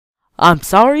I'm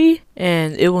sorry,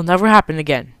 and it will never happen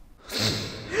again.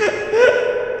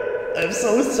 I'm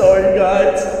so sorry,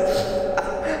 guys.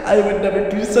 I would never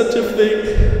do such a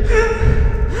thing.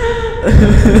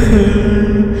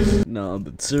 No,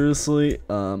 but seriously,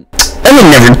 I would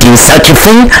never do such a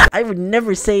thing. I would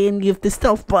never say any of this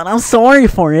stuff, but I'm sorry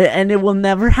for it, and it will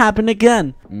never happen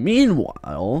again.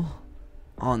 Meanwhile,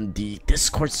 on the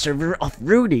Discord server of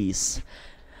Rudy's,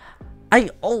 I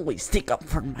always stick up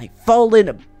for my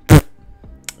fallen.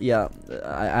 Yeah,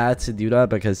 I had to do that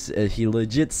because he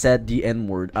legit said the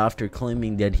N-word after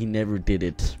claiming that he never did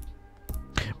it.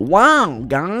 Wow,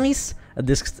 guys! At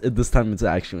this time, it's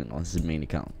actually on his main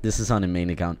account. This is on a main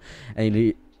account, and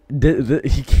he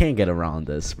can't get around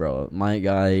this, bro. My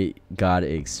guy got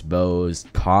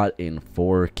exposed, caught in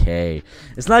 4K.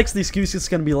 It's not the excuse. It's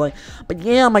gonna be like, but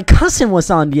yeah, my cousin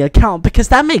was on the account, because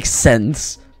that makes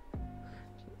sense.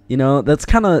 You know, that's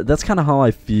kind of how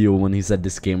I feel when he said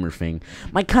this gamer thing.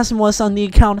 My cousin was on the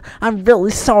account. I'm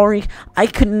really sorry. I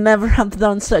could never have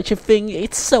done such a thing.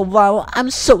 It's so vile. I'm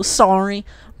so sorry.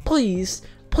 Please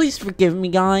forgive me,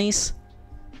 guys.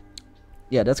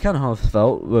 Yeah, that's kind of how I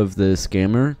felt with this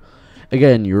gamer.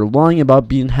 Again, you're lying about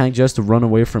being hacked just to run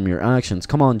away from your actions.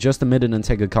 Come on, just admit it and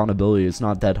take accountability. It's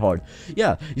not that hard.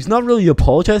 Yeah, he's not really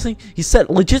apologizing. He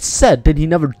legit said that he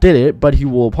never did it, but he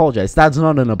will apologize. That's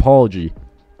not an apology.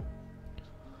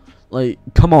 Like,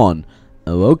 come on.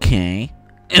 Oh, okay.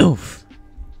 Oof.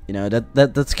 You know,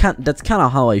 that's kind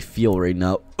of how I feel right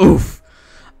now. Oof.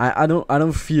 I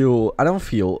don't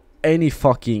feel any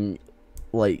fucking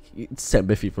like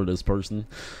sympathy for this person.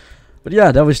 But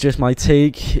yeah, that was just my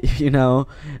take, you know.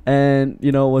 And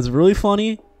you know what's really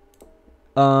funny?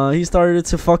 He started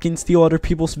to fucking steal other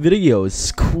people's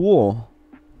videos. Cool.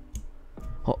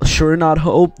 Sure not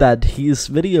hope that his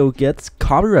video gets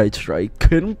copyright strike.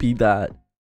 Couldn't be that.